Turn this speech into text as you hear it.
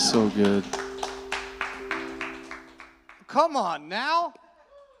so good. Come on now.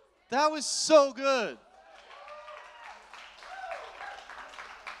 That was so good.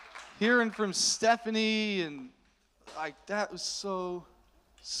 Hearing from Stephanie and like that was so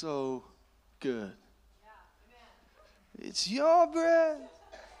good. It's your breath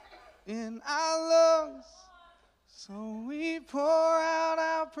in our lungs, so we pour out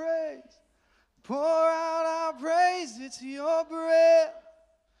our praise. Pour out our praise. It's your breath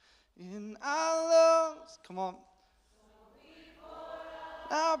in our lungs. Come on.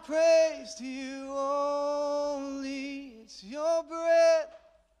 Our praise to you only. It's your breath.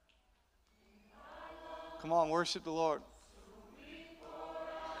 Come on, worship the Lord. We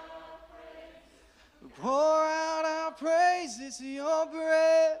pour out our praise. It's your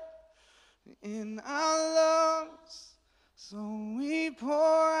breath in our lungs. So we pour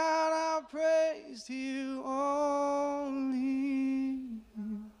out our praise to you only.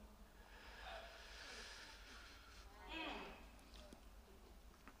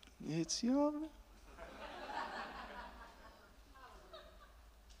 It's your...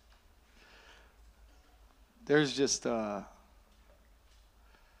 There's just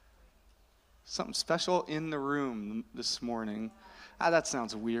something special in the room this morning. That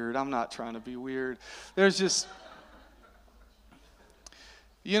sounds weird. I'm not trying to be weird. There's just...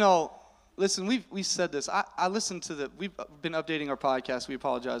 You know, listen, we said this. I listened to we've been updating our podcast. We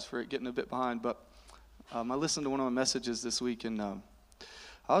apologize for it getting a bit behind, but I listened to one of my messages this week, and I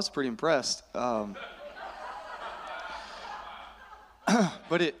was pretty impressed. But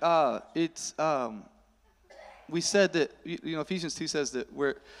we said that, you know, Ephesians 2 says that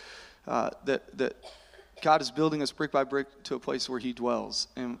that God is building us brick by brick to a place where he dwells.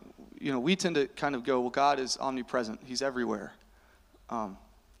 And, you know, we tend to kind of go, well, God is omnipresent. He's everywhere. And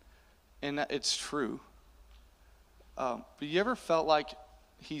it's true. But you ever felt like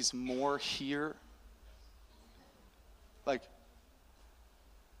he's more here? Like,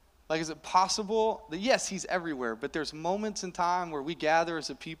 is it possible that, yes, he's everywhere, but there's moments in time where we gather as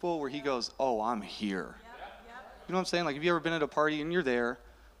a people where he goes, oh, I'm here. You know what I'm saying? Like, have you ever been at a party and you're there,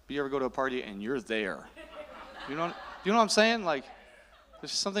 but you ever go to a party and you're there? Do you know what I'm saying? Like,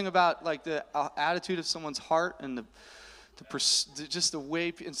 there's something about, like, the attitude of someone's heart and just the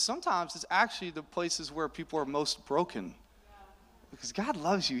way, and sometimes it's actually the places where people are most broken. Because God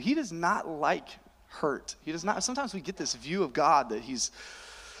loves you. He does not like hurt. He does not. Sometimes we get this view of God that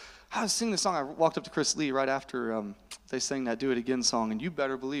I was singing this song. I walked up to Chris Lee right after they sang that Do It Again song, and you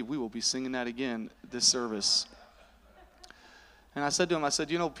better believe we will be singing that again this service. And I said to him,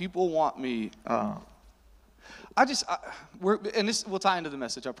 you know, people want me. And this will tie into the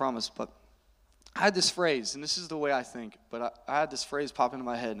message, I promise, but I had this phrase, and this is the way I think, but I had this phrase pop into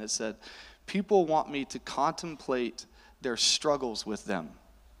my head, and it said, people want me to contemplate their struggles with them,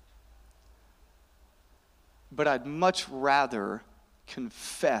 but I'd much rather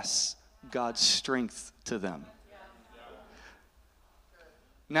confess God's strength to them.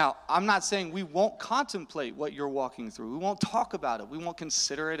 Now, I'm not saying we won't contemplate what you're walking through. We won't talk about it. We won't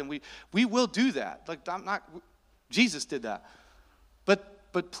consider it, and we will do that. Like, Jesus did that.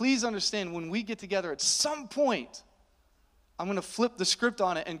 But please understand, when we get together at some point, I'm going to flip the script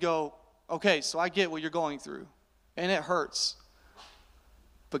on it and go, okay, so I get what you're going through, and it hurts,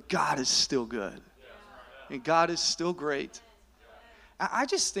 but God is still good, and God is still great. I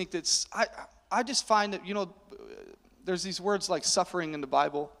just think that's, I just find that, you know, there's these words like suffering in the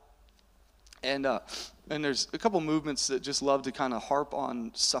Bible, and there's a couple movements that just love to kind of harp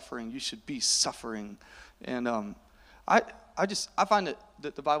on suffering. You should be suffering, and I find that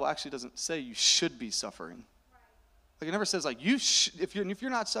the Bible actually doesn't say you should be suffering. Like, it never says, like, if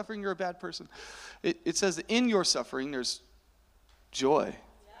you're not suffering, you're a bad person. It says that in your suffering, there's joy.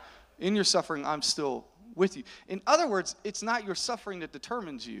 In your suffering, I'm still with you. In other words, it's not your suffering that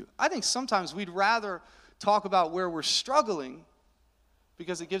determines you. I think sometimes we'd rather talk about where we're struggling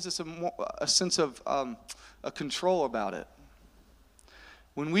because it gives us a sense of a control about it.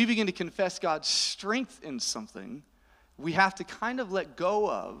 When we begin to confess God's strength in something, we have to kind of let go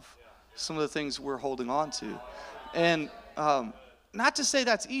of some of the things we're holding on to. And not to say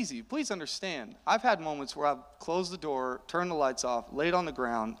that's easy. Please understand. I've had moments where I've closed the door, turned the lights off, laid on the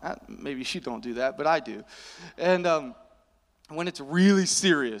ground. Maybe you don't do that, but I do. And when it's really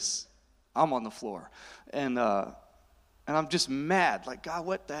serious, I'm on the floor. And I'm just mad. Like, God,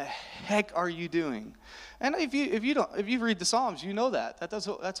 what the heck are you doing? And if you read the Psalms, you know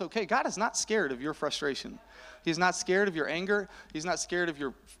that's okay. God is not scared of your frustration. He's not scared of your anger. He's not scared of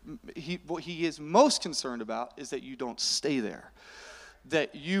what he is most concerned about is that you don't stay there.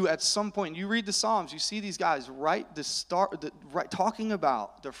 that you, at some point, you read the Psalms, you see these guys talking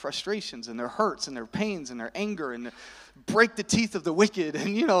about their frustrations and their hurts and their pains and their anger and break the teeth of the wicked.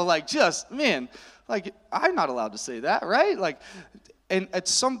 And, I'm not allowed to say that, right? And at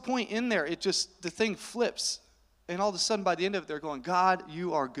some point in there, the thing flips. And all of a sudden, by the end of it, they're going, God,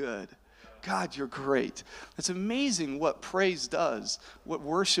 you are good. God, you're great. It's amazing what praise does, what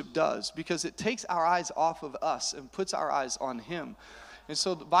worship does, because it takes our eyes off of us and puts our eyes on Him. And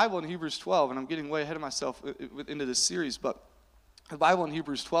so the Bible in Hebrews 12, and I'm getting way ahead of myself into this series, but the Bible in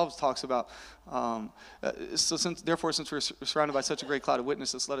Hebrews 12 talks about, since we're surrounded by such a great cloud of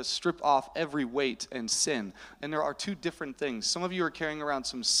witnesses, let us strip off every weight and sin. And there are two different things. Some of you are carrying around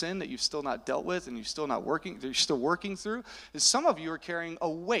some sin that you've still not dealt with and you're still working through. And some of you are carrying a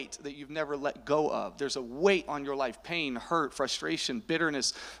weight that you've never let go of. There's a weight on your life, pain, hurt, frustration,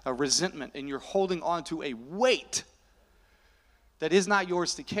 bitterness, resentment, and you're holding on to a weight that is not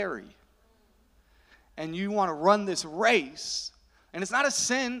yours to carry. And you want to run this race. And it's not a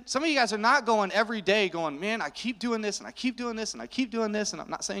sin. Some of you guys are not going every day going, man, I keep doing this, and I keep doing this, and I keep doing this, and I'm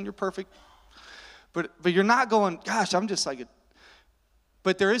not saying you're perfect. But you're not going, gosh, I'm just like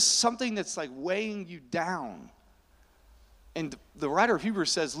but there is something that's like weighing you down. And the writer of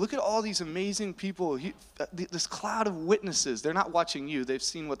Hebrews says, look at all these amazing people, this cloud of witnesses. They're not watching you. They've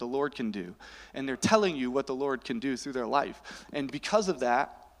seen what the Lord can do. And they're telling you what the Lord can do through their life. And because of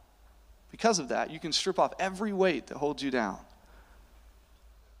that, you can strip off every weight that holds you down.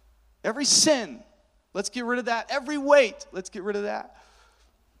 Every sin, let's get rid of that. Every weight, let's get rid of that.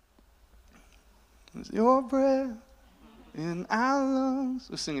 It's your breath in our lungs.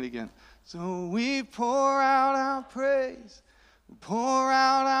 Let's sing it again. So we pour out our praise. We pour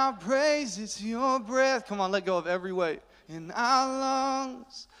out our praise. It's your breath. Come on, let go of every weight in our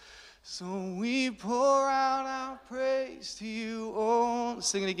lungs. So we pour out our praise to you. Oh, let's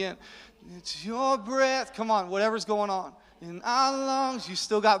sing it again. It's your breath. Come on, whatever's going on. In our lungs, you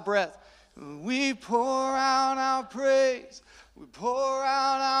still got breath. We pour out our praise. We pour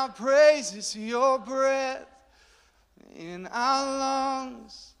out our praise. It's your breath in our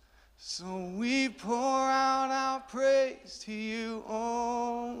lungs. So we pour out our praise to you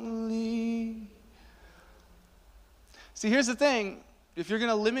only. See, here's the thing. If you're going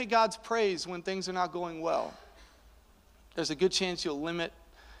to limit God's praise when things are not going well, there's a good chance you'll limit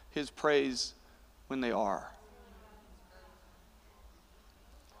His praise when they are.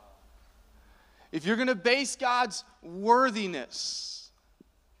 If you're going to base God's worthiness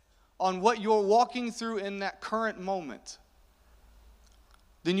on what you're walking through in that current moment,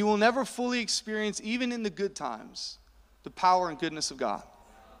 then you will never fully experience, even in the good times, the power and goodness of God.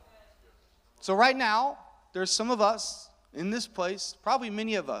 So right now, there's some of us in this place, probably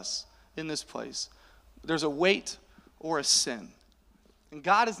many of us in this place, there's a weight or a sin. And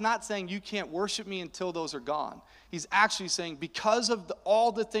God is not saying you can't worship me until those are gone. He's actually saying because of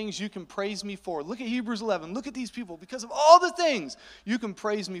all the things you can praise me for. Look at Hebrews 11. Look at these people. Because of all the things you can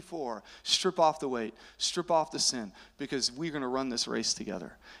praise me for, strip off the weight, strip off the sin, because we're going to run this race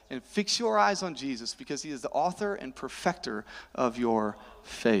together. And fix your eyes on Jesus because He is the author and perfecter of your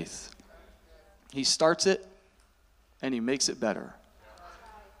faith. He starts it and He makes it better.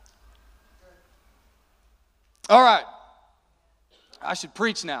 All right. I should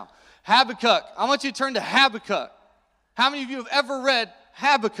preach now. Habakkuk. I want you to turn to Habakkuk. How many of you have ever read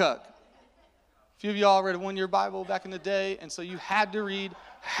Habakkuk? A few of you all read a one-year Bible back in the day, and so you had to read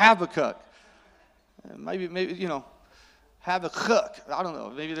Habakkuk. Maybe, Habakkuk. I don't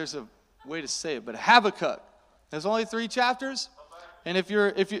know. Maybe there's a way to say it, but Habakkuk. There's only 3 chapters. And if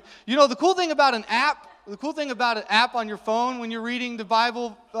you the cool thing about an app on your phone when you're reading the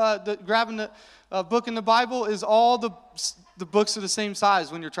Bible, grabbing the book in the Bible, is all the books are the same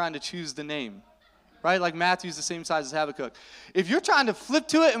size when you're trying to choose the name, right? Like Matthew's the same size as Habakkuk. If you're trying to flip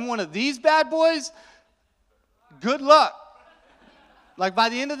to it in one of these bad boys, good luck. Like by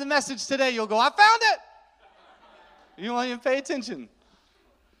the end of the message today, you'll go, I found it. You won't even pay attention.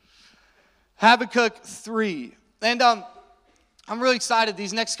 Habakkuk 3. And I'm really excited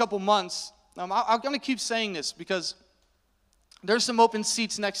these next couple months. I'm going to keep saying this because there's some open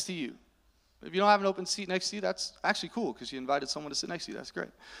seats next to you. If you don't have an open seat next to you, that's actually cool because you invited someone to sit next to you. That's great.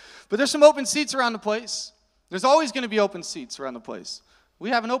 But there's some open seats around the place. There's always going to be open seats around the place.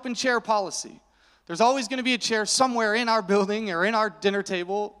 We have an open chair policy. There's always going to be a chair somewhere in our building or in our dinner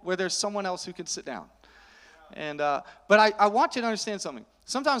table where there's someone else who can sit down. And but I want you to understand something.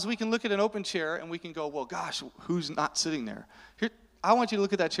 Sometimes we can look at an open chair and we can go, well, gosh, who's not sitting there? I want you to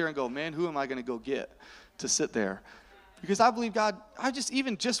look at that chair and go, man, who am I going to go get to sit there? Because I believe God,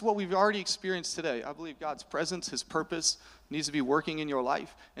 even just what we've already experienced today, I believe God's presence, his purpose needs to be working in your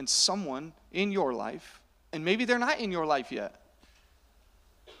life. And someone in your life, and maybe they're not in your life yet,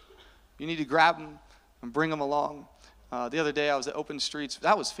 you need to grab them and bring them along. The other day I was at Open Streets.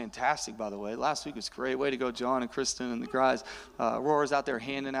 That was fantastic, by the way. Last week was great. Way to go, John and Kristen and the guys. Rora's out there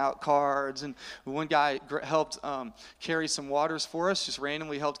handing out cards. And one guy helped carry some waters for us, just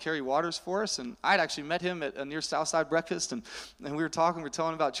randomly helped carry waters for us. And I'd actually met him at a near Southside breakfast. And we were talking, we were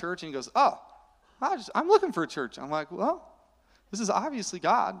telling him about church. And he goes, oh, I'm looking for a church. I'm like, well, this is obviously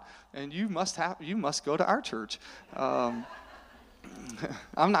God. And you must go to our church. I'm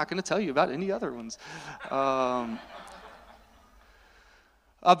not going to tell you about any other ones.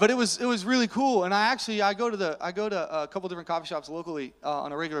 But it was really cool, and I go to a couple different coffee shops locally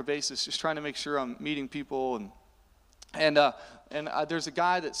on a regular basis, just trying to make sure I'm meeting people, and there's a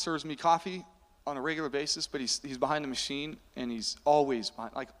guy that serves me coffee on a regular basis, but he's behind the machine, and he's always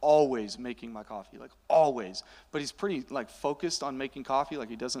making my coffee, like always. But he's pretty like focused on making coffee, like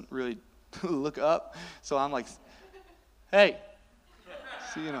he doesn't really look up. So I'm like, hey.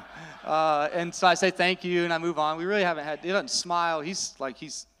 So, and so I say thank you, and I move on. We really haven't he doesn't smile. He's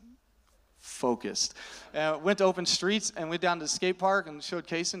focused. Went to Open Streets and went down to the skate park and showed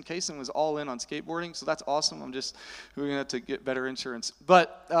Kaysen. Kaysen was all in on skateboarding, so that's awesome. We're going to have to get better insurance.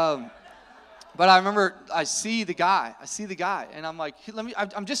 But I remember I see the guy, and I'm like,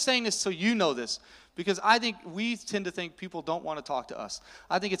 I'm just saying this so you know this. Because I think we tend to think people don't want to talk to us.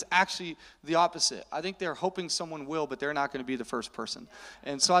 I think it's actually the opposite. I think they're hoping someone will, but they're not going to be the first person.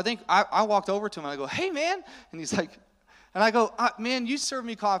 And so I think I walked over to him and I go, hey, man. And he's like, and I go, man, you serve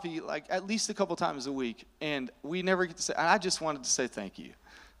me coffee like at least a couple times a week. And we never get to say, and I just wanted to say thank you.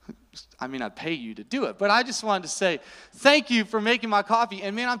 I mean, I'd pay you to do it, but I just wanted to say thank you for making my coffee.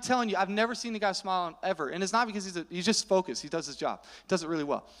 And man, I'm telling you, I've never seen the guy smile ever. And it's not because he's just focused. He does his job. He does it really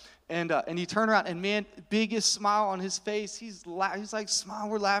well. And he turned around, and man, biggest smile on his face. He's like, smile,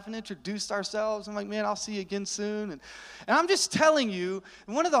 we're laughing, introduced ourselves. I'm like, man, I'll see you again soon. And I'm just telling you,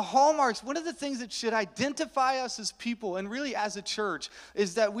 one of the hallmarks, one of the things that should identify us as people and really as a church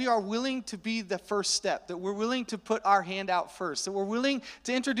is that we are willing to be the first step, that we're willing to put our hand out first, that we're willing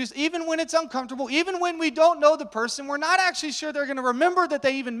to introduce, even when it's uncomfortable, even when we don't know the person, we're not actually sure they're going to remember that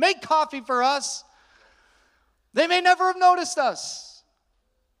they even make coffee for us. They may never have noticed us.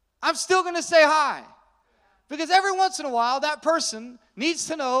 I'm still going to say hi. Because every once in a while, that person needs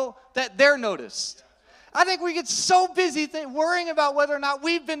to know that they're noticed. I think we get so busy worrying about whether or not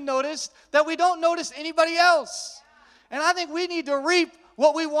we've been noticed that we don't notice anybody else. And I think we need to reap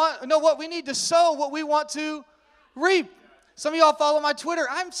what we want. No, what we need to sow, what we want to reap. Some of y'all follow my Twitter.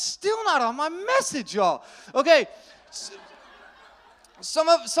 I'm still not on my message, y'all. Okay. Some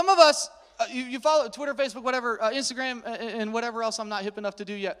of us, you follow Twitter, Facebook, whatever, Instagram, and whatever else I'm not hip enough to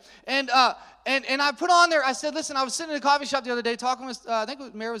do yet. And I put on there, I said, listen, I was sitting in a coffee shop the other day talking with, I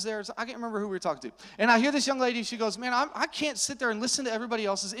think Mary was there. I can't remember who we were talking to. And I hear this young lady, she goes, man, I can't sit there and listen to everybody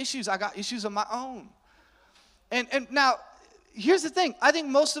else's issues. I got issues of my own. And now, here's the thing. I think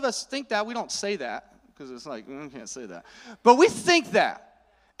most of us think that. We don't say that because it's like, I can't say that. But we think that.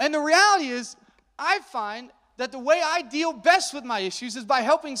 And the reality is, I find that the way I deal best with my issues is by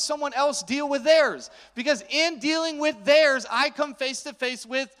helping someone else deal with theirs. Because in dealing with theirs, I come face to face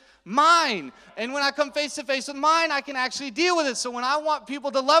with mine. And when I come face to face with mine, I can actually deal with it. So when I want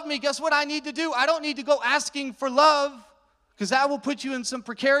people to love me, guess what I need to do? I don't need to go asking for love, because that will put you in some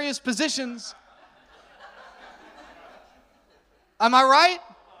precarious positions. Am I right?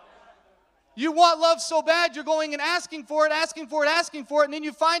 You want love so bad, you're going and asking for it, and then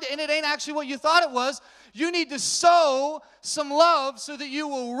you find it, and it ain't actually what you thought it was. You need to sow some love so that you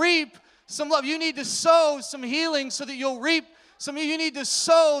will reap some love. You need to sow some healing so that you'll reap some. You need to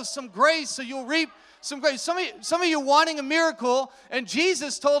sow some grace so you'll reap some grace. Some of you wanting a miracle, and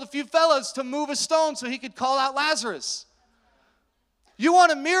Jesus told a few fellas to move a stone so he could call out Lazarus. You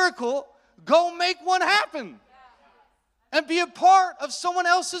want a miracle, go make one happen and be a part of someone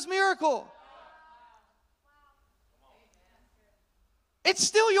else's miracle. It's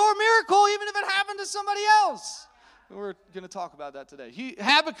still your miracle, even if it happened to somebody else. We're going to talk about that today.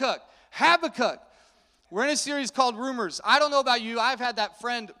 Habakkuk. We're in a series called Rumors. I don't know about you. I've had that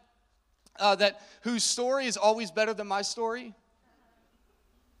friend whose story is always better than my story.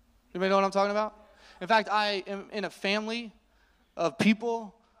 Anybody know what I'm talking about? In fact, I am in a family of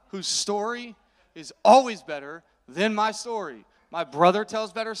people whose story is always better than my story. My brother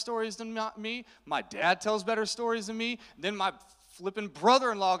tells better stories than me. My dad tells better stories than me. Then my flipping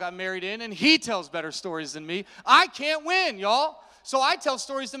brother-in-law got married in, and he tells better stories than me. I can't win, y'all. So I tell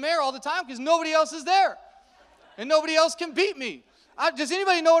stories to Mary all the time because nobody else is there. and nobody else can beat me. Does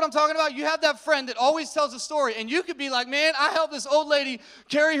anybody know what I'm talking about? You have that friend that always tells a story, and you could be like, man, I helped this old lady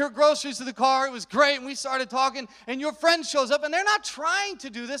carry her groceries to the car. It was great, and we started talking, and your friend shows up, and they're not trying to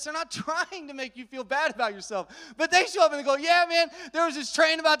do this. They're not trying to make you feel bad about yourself, but they show up and they go, yeah, man, there was this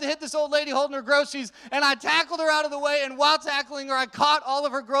train about to hit this old lady holding her groceries, and I tackled her out of the way, and while tackling her, I caught all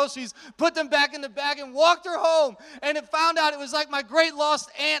of her groceries, put them back in the bag, and walked her home, and it found out it was like my great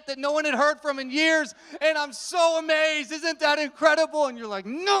lost aunt that no one had heard from in years, and I'm so amazed. Isn't that incredible? And you're like,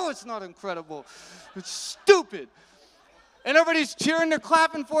 no, it's not incredible. It's stupid. And everybody's cheering, they're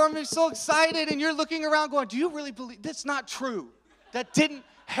clapping for him. They're so excited. And you're looking around going, do you really believe? That's not true. That didn't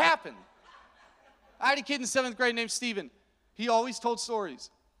happen. I had a kid in 7th grade named Steven. He always told stories.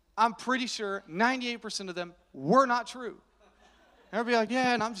 I'm pretty sure 98% of them were not true. And everybody like,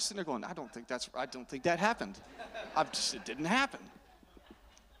 yeah, and I'm just sitting there going, I don't think that happened. It didn't happen.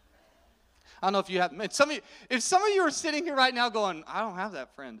 I don't know if you have, if some of you are sitting here right now going, I don't have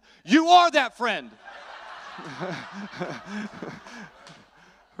that friend. You are that friend.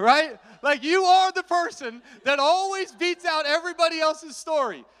 Right? Like you are the person that always beats out everybody else's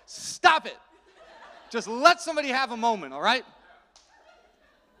story. Stop it. Just let somebody have a moment, all right?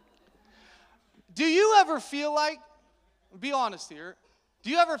 Do you ever feel like, be honest here, do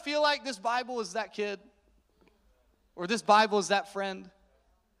you ever feel like this Bible is that kid? Or this Bible is that friend?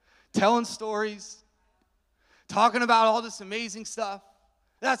 Telling stories, talking about all this amazing stuff.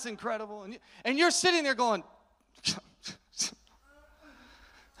 That's incredible. And you're sitting there going,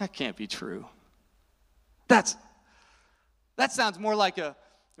 that can't be true. That sounds more like a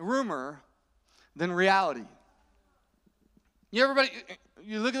rumor than reality. You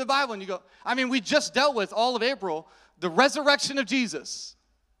look at the Bible and you go, we just dealt with all of April, the resurrection of Jesus.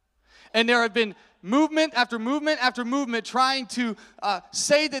 And there have been movement after movement after movement trying to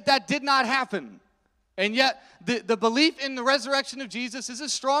say that did not happen. And yet, the belief in the resurrection of Jesus is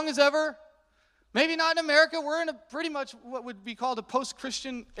as strong as ever. Maybe not in America. We're in a pretty much what would be called a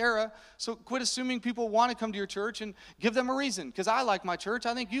post-Christian era. So quit assuming people want to come to your church and give them a reason. Because I like my church.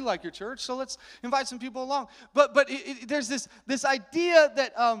 I think you like your church. So let's invite some people along. But there's this idea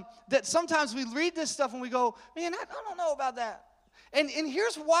that sometimes we read this stuff and we go, man, I don't know about that. And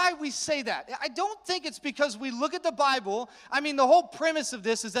here's why we say that. I don't think it's because we look at the Bible. The whole premise of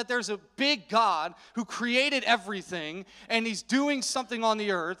this is that there's a big God who created everything, and he's doing something on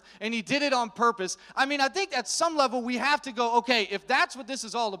the earth, and he did it on purpose. I think at some level we have to go, okay, if that's what this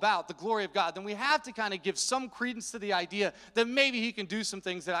is all about, the glory of God, then we have to kind of give some credence to the idea that maybe he can do some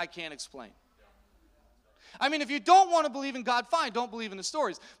things that I can't explain. If you don't want to believe in God, fine, don't believe in the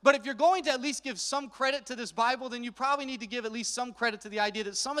stories. But if you're going to at least give some credit to this Bible, then you probably need to give at least some credit to the idea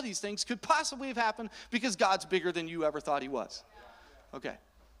that some of these things could possibly have happened because God's bigger than you ever thought he was. Okay.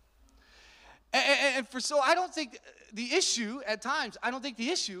 So I don't think the issue at times,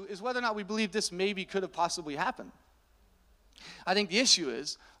 is whether or not we believe this maybe could have possibly happened. I think the issue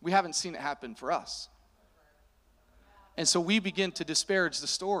is we haven't seen it happen for us. And so we begin to disparage the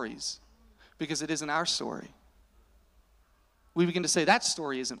stories because it isn't our story. We begin to say that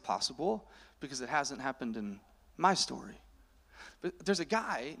story isn't possible because it hasn't happened in my story. But there's a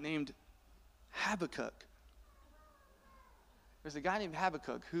guy named Habakkuk.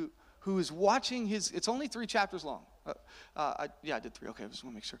 Who is watching it's only 3 chapters long. I did 3. Okay, I just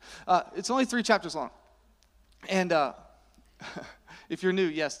want to make sure. It's only 3 chapters long. And if you're new,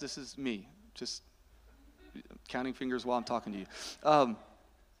 yes, this is me. Just counting fingers while I'm talking to you.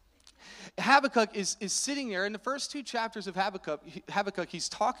 Habakkuk is sitting there. In the first 2 chapters of Habakkuk, he's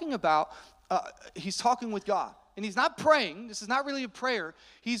talking with God. And he's not praying. This is not really a prayer.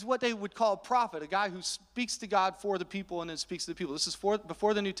 He's what they would call a prophet, a guy who speaks to God for the people and then speaks to the people. This is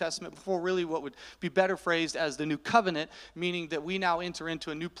before the New Testament, before really what would be better phrased as the new covenant, meaning that we now enter into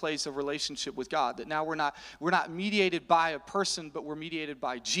a new place of relationship with God. That now we're not mediated by a person, but we're mediated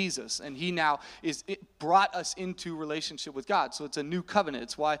by Jesus. And he now brought us into relationship with God. So it's a new covenant.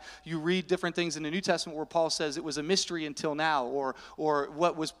 It's why you read different things in the New Testament where Paul says it was a mystery until now, or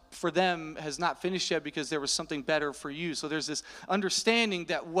what was for them has not finished yet because there was something better for you. So there's this understanding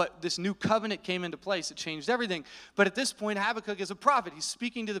that what this new covenant came into place, it changed everything. But at this point, Habakkuk is a prophet. He's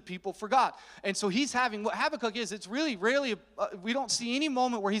speaking to the people for God. And so he's having, what Habakkuk is, it's really rarely, we don't see any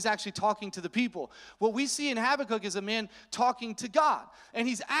moment where he's actually talking to the people. What we see in Habakkuk is a man talking to God. And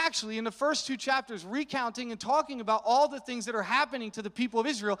he's actually, in the first 2 chapters, recounting and talking about all the things that are happening to the people of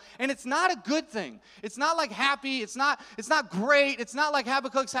Israel. And it's not a good thing. It's not like happy. It's not great. It's not like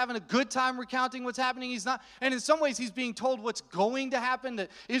Habakkuk's having a good time recounting what's happening. He's not. And And in some ways, he's being told what's going to happen,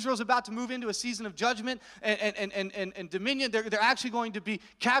 that Israel's about to move into a season of judgment and dominion. They're actually going to be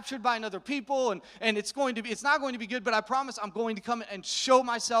captured by another people, and it's not going to be good, but I promise I'm going to come and show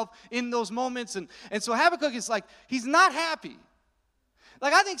myself in those moments. And so Habakkuk is like, he's not happy.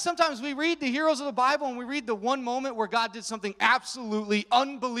 Like, I think sometimes we read the heroes of the Bible and we read the one moment where God did something absolutely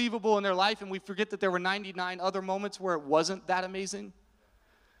unbelievable in their life, and we forget that there were 99 other moments where it wasn't that amazing.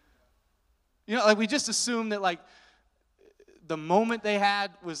 You know, like, we just assume that, like, the moment they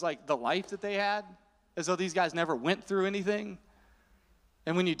had was, like, the life that they had, as though these guys never went through anything.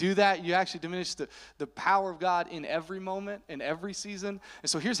 And when you do that, you actually diminish the power of God in every moment, in every season. And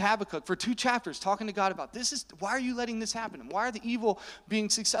so here's Habakkuk for 2 chapters talking to God about why are you letting this happen? And why are the evil being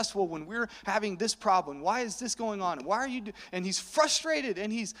successful when we're having this problem? Why is this going on? And why are you and he's frustrated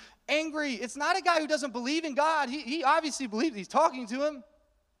and he's angry. It's not a guy who doesn't believe in God. He obviously believes. He's talking to him,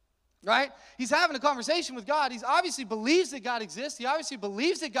 right? He's having a conversation with God. He obviously believes that God exists. He obviously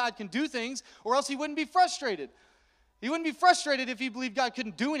believes that God can do things, or else he wouldn't be frustrated. He wouldn't be frustrated if he believed God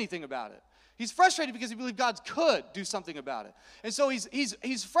couldn't do anything about it. He's frustrated because he believed God could do something about it. And so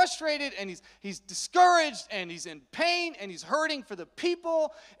he's frustrated, and he's discouraged, and he's in pain, and he's hurting for the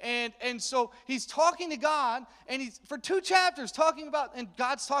people. And so he's talking to God, and he's for 2 chapters talking about, and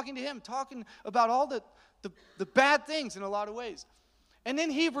God's talking to him, talking about all the bad things in a lot of ways. And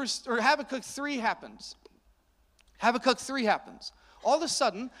then Habakkuk 3 happens. Habakkuk 3 happens. All of a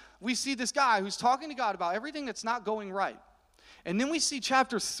sudden, we see this guy who's talking to God about everything that's not going right. And then we see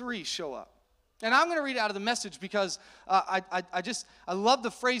chapter 3 show up. And I'm going to read out of the Message because I love the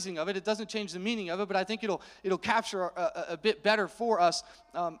phrasing of it. It doesn't change the meaning of it, but I think it'll capture a bit better for us.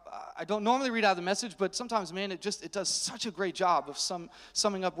 I don't normally read out of the Message, but sometimes, man, it does such a great job of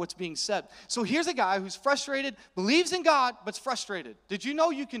summing up what's being said. So here's a guy who's frustrated, believes in God, but's frustrated. Did you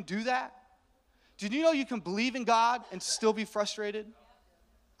know you can do that? Did you know you can believe in God and still be frustrated?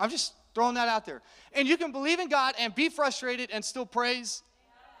 I'm just throwing that out there. And you can believe in God and be frustrated and still praise.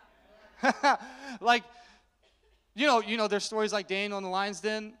 Like, you know, there's stories like Daniel in the lion's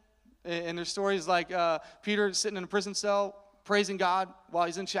den, and there's stories like Peter sitting in a prison cell praising God while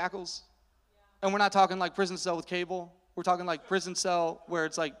he's in shackles. And we're not talking like prison cell with cable. We're talking like prison cell where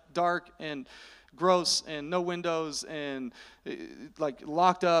it's like dark and gross and no windows and like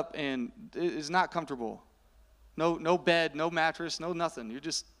locked up and it's not comfortable. No bed, no mattress, no nothing.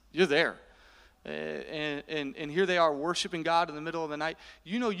 You're there. And here they are worshiping God in the middle of the night.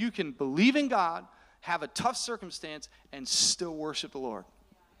 You know you can believe in God, have a tough circumstance, and still worship the Lord.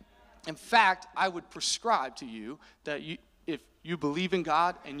 In fact, I would prescribe to you that if you believe in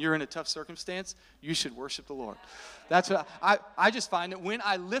God and you're in a tough circumstance, you should worship the Lord. That's what I just find that when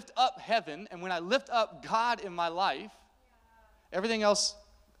I lift up heaven and when I lift up God in my life, everything else,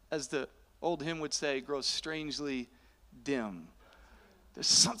 as the old hymn would say, grows strangely dim. There's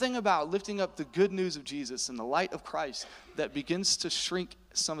something about lifting up the good news of Jesus and the light of Christ that begins to shrink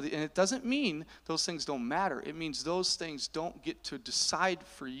some of and it doesn't mean those things don't matter. It means those things don't get to decide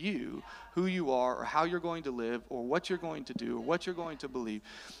for you who you are or how you're going to live or what you're going to do or what you're going to believe.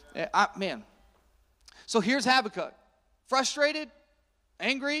 Man. So here's Habakkuk. Frustrated,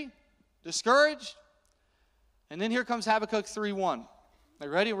 angry, discouraged. And then here comes Habakkuk 3:1. Are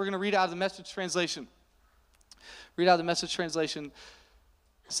you ready? We're going to read out of the Message translation. Read out of the Message translation.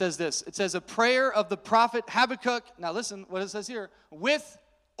 It says this. It says, a prayer of the prophet Habakkuk. Now listen what it says here. With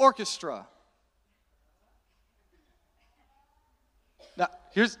orchestra. Now,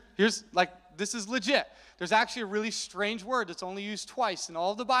 here's like, this is legit. There's actually a really strange word that's only used twice in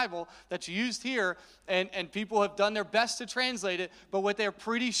all of the Bible that's used here, and people have done their best to translate it, but what they're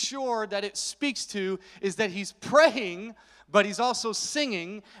pretty sure that it speaks to is that he's praying, but he's also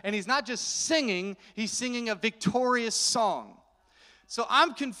singing, and he's not just singing, he's singing a victorious song. So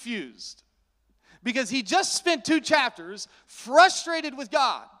I'm confused because he just spent 2 chapters frustrated with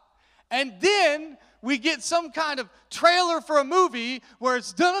God, and then we get some kind of trailer for a movie where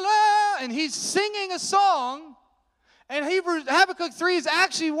it's da-da-da, and he's singing a song. And Habakkuk 3 is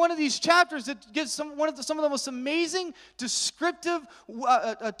actually one of these chapters that gives some of the most amazing descriptive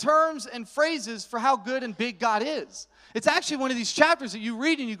terms and phrases for how good and big God is. It's actually one of these chapters that you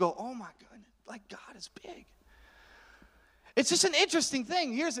read and you go, oh my goodness, like God is big. It's just an interesting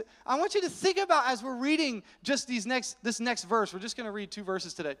thing. I want you to think about as we're reading just this next verse. We're just going to read 2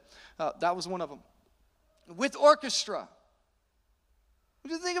 verses today. That was one of them. With orchestra. What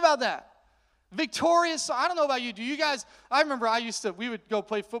do you think about that? Victorious. I don't know about you. Do you guys, I remember we would go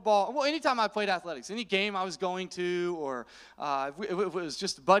play football. Well, anytime I played athletics, any game I was going to, or if it was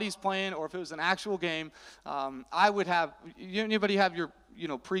just buddies playing, or if it was an actual game, I would have, anybody have your,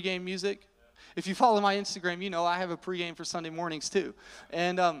 pregame music? If you follow my Instagram, you know I have a pregame for Sunday mornings too.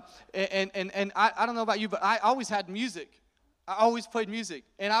 And I don't know about you, but I always had music. I always played music,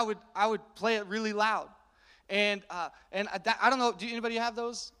 and I would play it really loud. And I don't know, do anybody have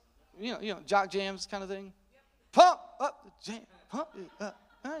those? You know, jock jams kind of thing. Pump up the jam, pump it up.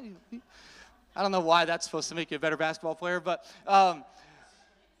 I don't know why that's supposed to make you a better basketball player, but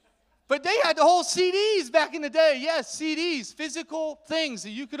they had the whole CDs back in the day. Yes, CDs, physical things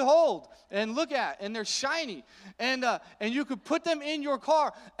that you could hold and look at, and they're shiny. And you could put them in your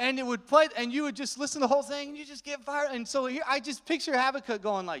car, and it would play, and you would just listen to the whole thing, and you just get fired. And so here, I just picture Habakkuk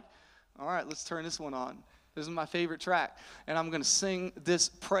going like, all right, let's turn this one on. This is my favorite track, and I'm going to sing this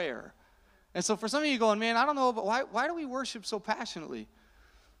prayer. And so for some of you going, man, I don't know, but why do we worship so passionately?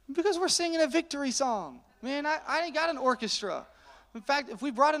 Because we're singing a victory song. Man, I ain't got an orchestra. In fact, if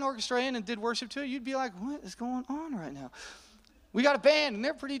we brought an orchestra in and did worship to it, you'd be like, what is going on right now? We got a band, and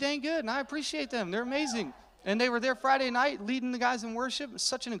they're pretty dang good, and I appreciate them. They're amazing. And they were there Friday night leading the guys in worship. It's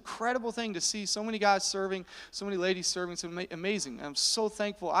such an incredible thing to see so many guys serving, so many ladies serving. It's amazing. I'm so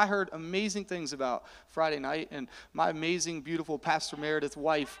thankful. I heard amazing things about Friday night, and my amazing, beautiful Pastor Meredith's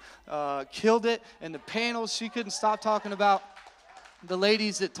wife killed it. And the panels, she couldn't stop talking about the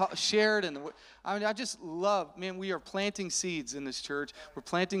ladies that shared. And I just love, man, we are planting seeds in this church. We're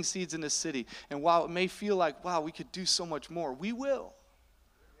planting seeds in this city. And while it may feel like, wow, we could do so much more, we will.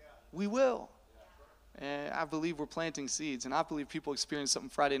 We will. And I believe we're planting seeds, and I believe people experience something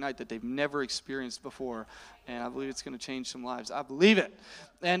Friday night that they've never experienced before, and I believe it's going to change some lives. I believe it.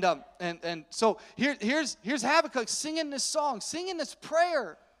 And so here's Habakkuk singing this song, singing this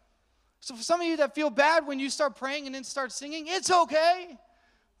prayer. So for some of you that feel bad when you start praying and then start singing, it's okay.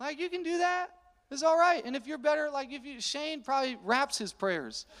 Like, you can do that. It's all right. And if you're better, like Shane probably raps his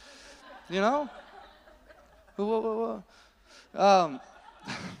prayers, you know? Whoa. I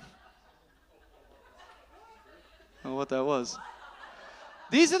don't know what that was.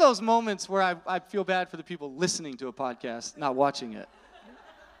 These are those moments where I feel bad for the people listening to a podcast, not watching it.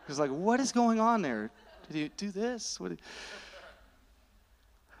 It's like, what is going on there? Did you do this?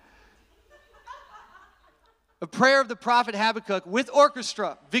 A prayer of the prophet Habakkuk with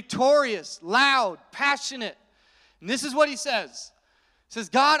orchestra, victorious, loud, passionate. And this is what he says. He says,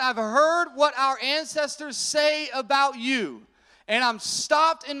 God, I've heard what our ancestors say about you, and I'm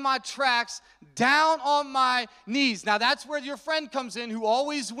stopped in my tracks, down on my knees. Now that's where your friend comes in, who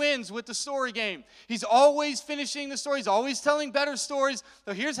always wins with the story game. He's always finishing the story. He's always telling better stories.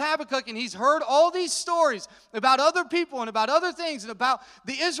 So here's Habakkuk, and he's heard all these stories about other people and about other things and about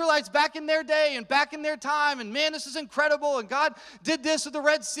the Israelites back in their day and back in their time. And man, this is incredible. And God did this with the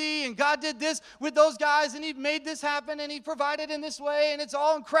Red Sea, and God did this with those guys, and he made this happen, and he provided in this way, and it's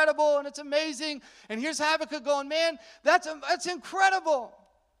all incredible, and it's amazing. And here's Habakkuk going, man, that's incredible.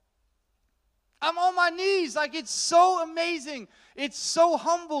 I'm on my knees. Like, it's so amazing. It's so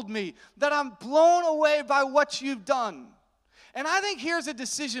humbled me that I'm blown away by what you've done. And I think here's a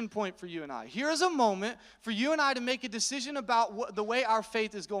decision point for you and I. Here's a moment for you and I to make a decision about the way our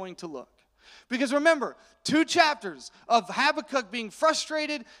faith is going to look. Because remember, 2 chapters of Habakkuk being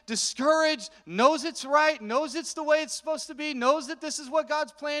frustrated, discouraged, knows it's right, knows it's the way it's supposed to be, knows that this is what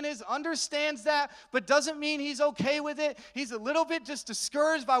God's plan is, understands that, but doesn't mean he's okay with it. He's a little bit just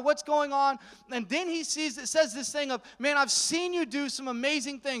discouraged by what's going on. And then he says this thing of, man, I've seen you do some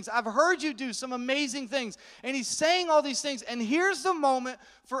amazing things. I've heard you do some amazing things. And he's saying all these things. And here's the moment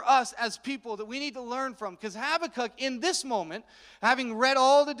for us as people that we need to learn from. Because Habakkuk, in this moment, having read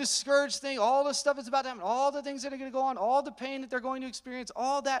all the discouraged thing, all the stuff that's about to happen, all the things that are going to go on, all the pain that they're going to experience,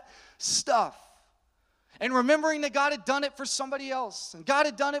 all that stuff. And remembering that God had done it for somebody else, and God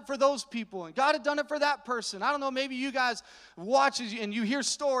had done it for those people, and God had done it for that person. I don't know, maybe you guys watch and you hear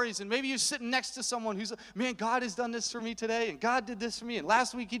stories, and maybe you're sitting next to someone who's, man, God has done this for me today, and God did this for me, and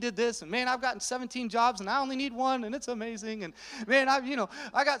last week he did this, and man, I've gotten 17 jobs, and I only need one, and it's amazing, and man,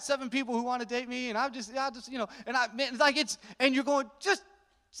 I got 7 people who want to date me, and and you're going, just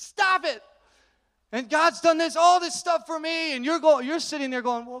stop it. And God's done all this stuff for me, and you're sitting there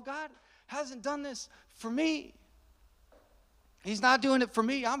going, well, God hasn't done this for me. He's not doing it for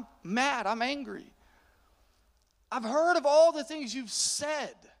me. I'm mad. I'm angry. I've heard of all the things you've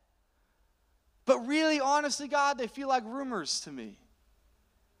said, but really, honestly, God, they feel like rumors to me.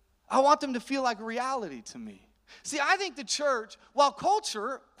 I want them to feel like reality to me. See, I think the church, while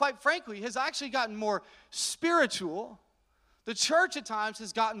culture, quite frankly, has actually gotten more spiritual, the church at times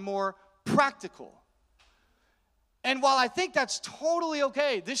has gotten more practical. And while I think that's totally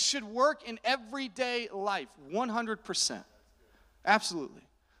okay, this should work in everyday life, 100%. Absolutely.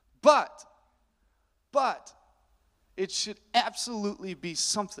 But it should absolutely be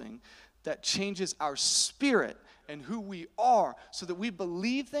something that changes our spirit and who we are, so that we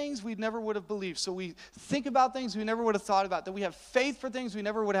believe things we never would have believed. So we think about things we never would have thought about, that we have faith for things we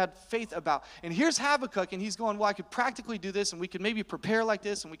never would have had faith about. And here's Habakkuk, and he's going, well, I could practically do this, and we could maybe prepare like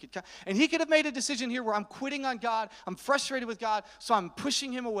this, and he could have made a decision here where I'm quitting on God, I'm frustrated with God, so I'm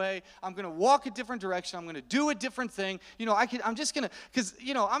pushing him away, I'm going to walk a different direction, I'm going to do a different thing. I'm just going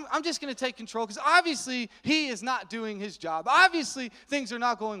to take control, because obviously he is not doing his job. Obviously things are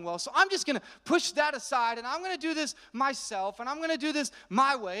not going well, so I'm just going to push that aside, and I'm going to do this myself, and I'm going to do this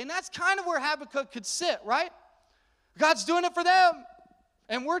my way. And that's kind of where Habakkuk could sit, right? God's doing it for them,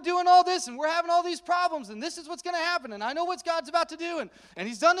 and we're doing all this, and we're having all these problems, and this is what's going to happen, and I know what God's about to do, and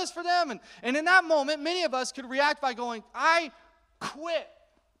he's done this for them. And in that moment, many of us could react by going, I quit.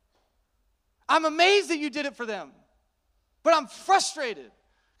 I'm amazed that you did it for them, but I'm frustrated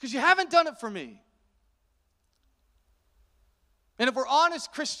because you haven't done it for me. And if we're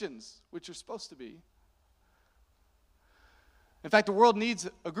honest Christians, which you're supposed to be, in fact, the world needs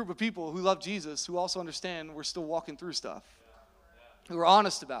a group of people who love Jesus, who also understand we're still walking through stuff, who are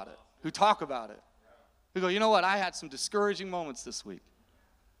honest about it, who talk about it, who go, you know what, I had some discouraging moments this week.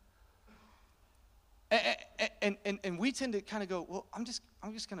 And we tend to kind of go, well, I'm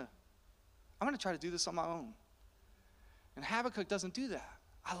going to try to do this on my own. And Habakkuk doesn't do that.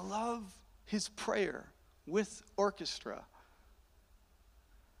 I love his prayer with orchestra.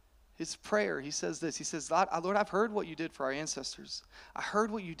 His prayer, he says this. He says, Lord, I've heard what you did for our ancestors. I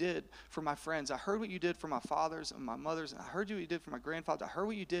heard what you did for my friends. I heard what you did for my fathers and my mothers. And I heard what you did for my grandfathers. I heard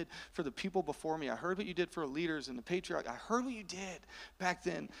what you did for the people before me. I heard what you did for leaders and the patriarch. I heard what you did back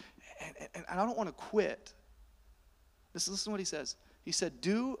then. And I don't want to quit. Listen to what he says. He said,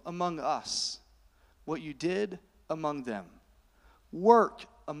 do among us what you did among them. Work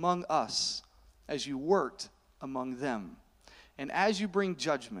among us as you worked among them. And as you bring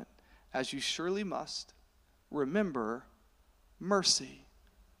judgment, as you surely must, remember mercy.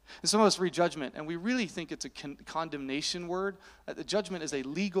 And some of us read judgment, and we really think it's a condemnation word. The judgment is a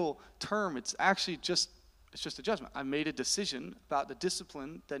legal term. It's actually just a judgment. I made a decision about the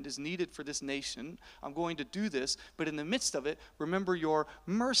discipline that is needed for this nation. I'm going to do this, but in the midst of it, remember your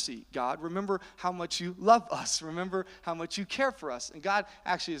mercy, God. Remember how much you love us. Remember how much you care for us. And God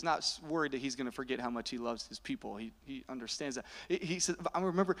actually is not worried that he's going to forget how much he loves his people. He understands that. He says, I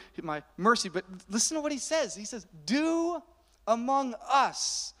remember my mercy, but listen to what he says. He says, do among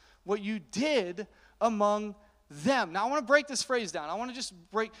us what you did among them. Now, I want to break this phrase down. I want to just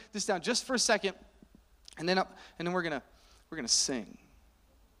break this down just for a second. And then we're gonna sing,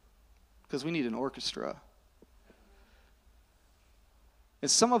 because we need an orchestra. And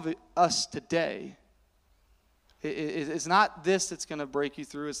some of us today, it's not this that's going to break you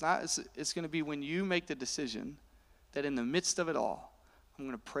through. It's going to be when you make the decision that in the midst of it all, I'm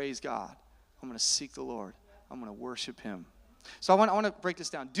going to praise God. I'm going to seek the Lord. I'm going to worship him. So I want to break this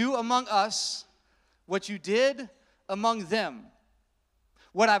down. Do among us what you did among them.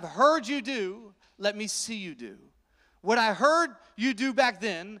 What I've heard you do, let me see you do. What I heard you do back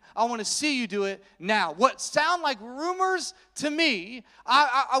then, I want to see you do it now. What sound like rumors to me,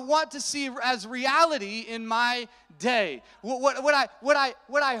 I want to see as reality in my day. What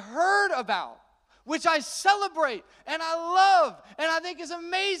I heard about, which I celebrate and I love and I think is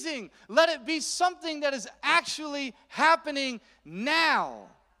amazing, let it be something that is actually happening now.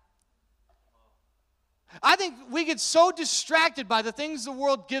 I think we get so distracted by the things the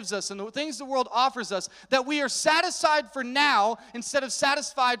world gives us and the things the world offers us that we are satisfied for now instead of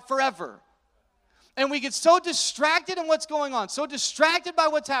satisfied forever. And we get so distracted in what's going on, so distracted by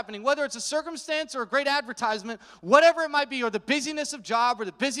what's happening, whether it's a circumstance or a great advertisement, whatever it might be, or the busyness of job, or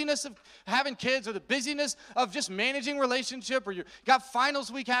the busyness of having kids, or the busyness of just managing relationship, or you got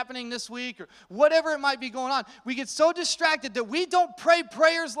finals week happening this week, or whatever it might be going on. We get so distracted that we don't pray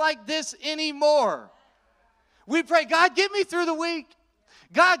prayers like this anymore. We pray, God, get me through the week.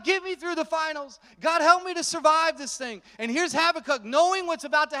 God, get me through the finals. God, help me to survive this thing. And here's Habakkuk knowing what's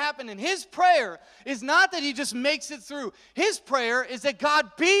about to happen. And his prayer is not that he just makes it through. His prayer is that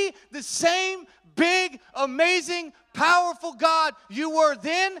God be the same big, amazing, powerful God you were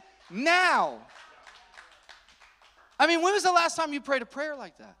then, now. I mean, when was the last time you prayed a prayer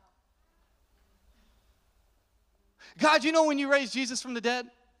like that? God, you know when you raised Jesus from the dead?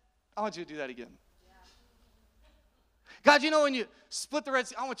 I want you to do that again. God, you know when you split the Red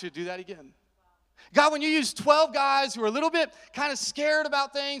Sea, I want you to do that again. God, when you use 12 guys who are a little bit kind of scared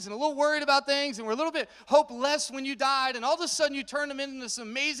about things and a little worried about things and were a little bit hopeless when you died, and all of a sudden you turned them into this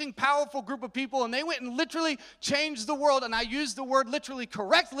amazing, powerful group of people, and they went and literally changed the world, and I used the word literally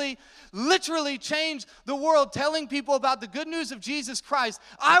correctly, literally changed the world, telling people about the good news of Jesus Christ.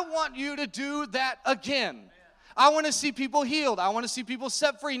 I want you to do that again. I want to see people healed. I want to see people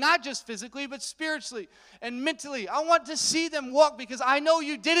set free, not just physically, but spiritually and mentally. I want to see them walk because I know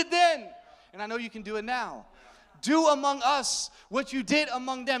you did it then. And I know you can do it now. Do among us what you did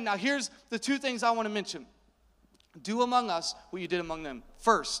among them. Now, here's the two things I want to mention. Do among us what you did among them.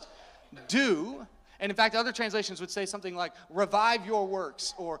 First, do, and in fact, other translations would say something like, revive your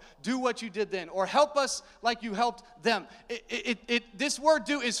works, or do what you did then, or help us like you helped them. This word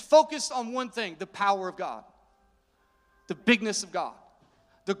do is focused on one thing, the power of God, the bigness of God,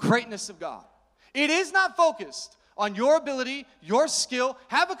 the greatness of God. It is not focused on your ability, your skill.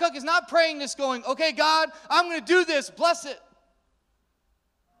 Habakkuk is not praying this going, okay, God, I'm going to do this. Bless it.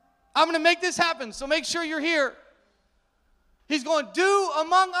 I'm going to make this happen, so make sure you're here. He's going, do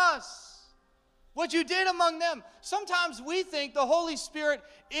among us what you did among them. Sometimes we think the Holy Spirit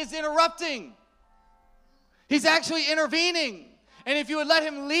is interrupting. He's actually intervening. And if you would let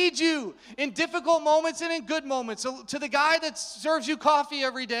him lead you in difficult moments and in good moments, so to the guy that serves you coffee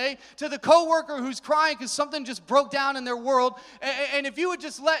every day, to the coworker who's crying because something just broke down in their world, and if you would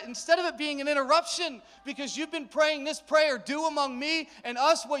just let, instead of it being an interruption because you've been praying this prayer, do among me and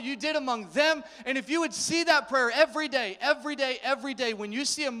us what you did among them, and if you would see that prayer every day, every day, every day, when you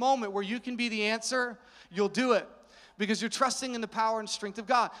see a moment where you can be the answer, you'll do it because you're trusting in the power and strength of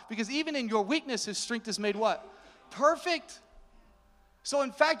God. Because even in your weakness, his strength is made what? Perfect. So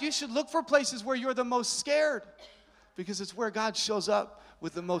in fact, you should look for places where you're the most scared because it's where God shows up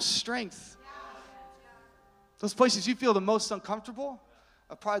with the most strength. Those places you feel the most uncomfortable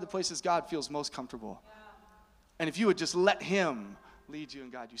are probably the places God feels most comfortable. And if you would just let him lead you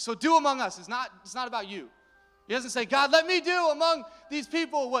and guide you. So do among us. It's not about you. He doesn't say, God, let me do among these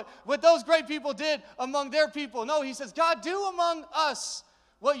people what those great people did among their people. No, he says, God, do among us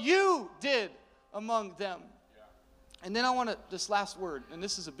what you did among them. And then I want to, this last word, and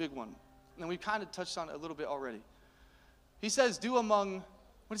this is a big one, and we've kind of touched on it a little bit already. He says, do among,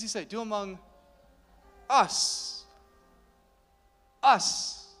 what does he say? Do among us.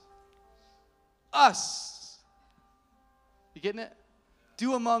 Us. Us. You getting it?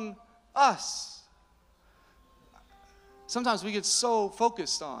 Do among us. Sometimes we get so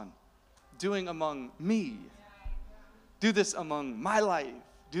focused on doing among me. Do this among my life.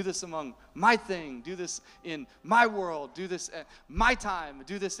 Do this among my thing. Do this in my world. Do this at my time.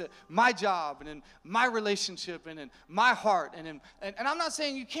 Do this at my job and in my relationship and in my heart. And I'm not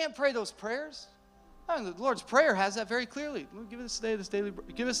saying you can't pray those prayers. I mean, the Lord's Prayer has that very clearly. Give us today this daily.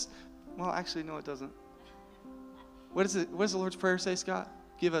 Give us. Well, actually, no, it doesn't. What is it? What does the Lord's Prayer say, Scott?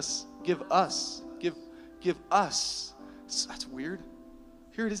 Give us. Give us. Give us. That's weird.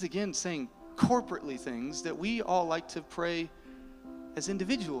 Here it is again saying corporately things that we all like to pray as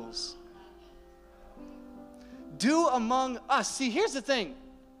individuals. Do among us. See, here's the thing.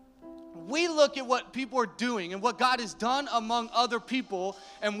 We look at what people are doing and what God has done among other people,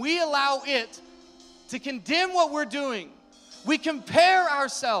 and we allow it to condemn what we're doing. We compare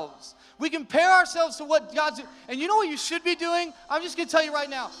ourselves. We compare ourselves to what God's doing. And you know what you should be doing? I'm just going to tell you right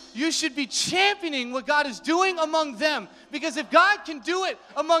now. You should be championing what God is doing among them. Because if God can do it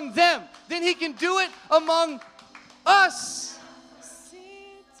among them, then he can do it among us.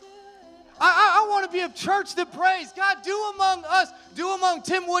 I want to be a church that prays. God, do among us. Do among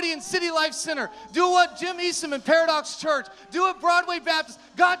Tim Woody and City Life Center. Do what Jim Eastham and Paradox Church. Do at Broadway Baptist.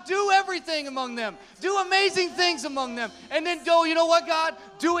 God, do everything among them. Do amazing things among them. And then go, you know what, God?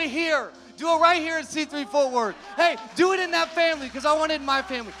 Do it here. Do it right here at C3 Fort Worth. Hey, do it in that family because I want it in my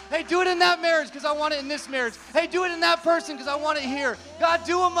family. Hey, do it in that marriage because I want it in this marriage. Hey, do it in that person because I want it here. God,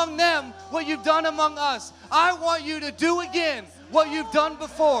 do among them what you've done among us. I want you to do again what you've done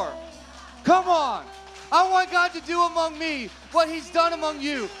before. Come on. I want God to do among me what he's done among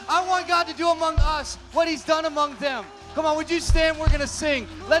you. I want God to do among us what he's done among them. Come on, would you stand? We're going to sing.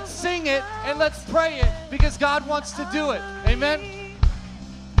 Let's sing it and let's pray it because God wants to do it. Amen.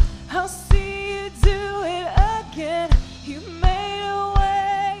 I'll see you do it again. You made a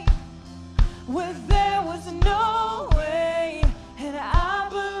way with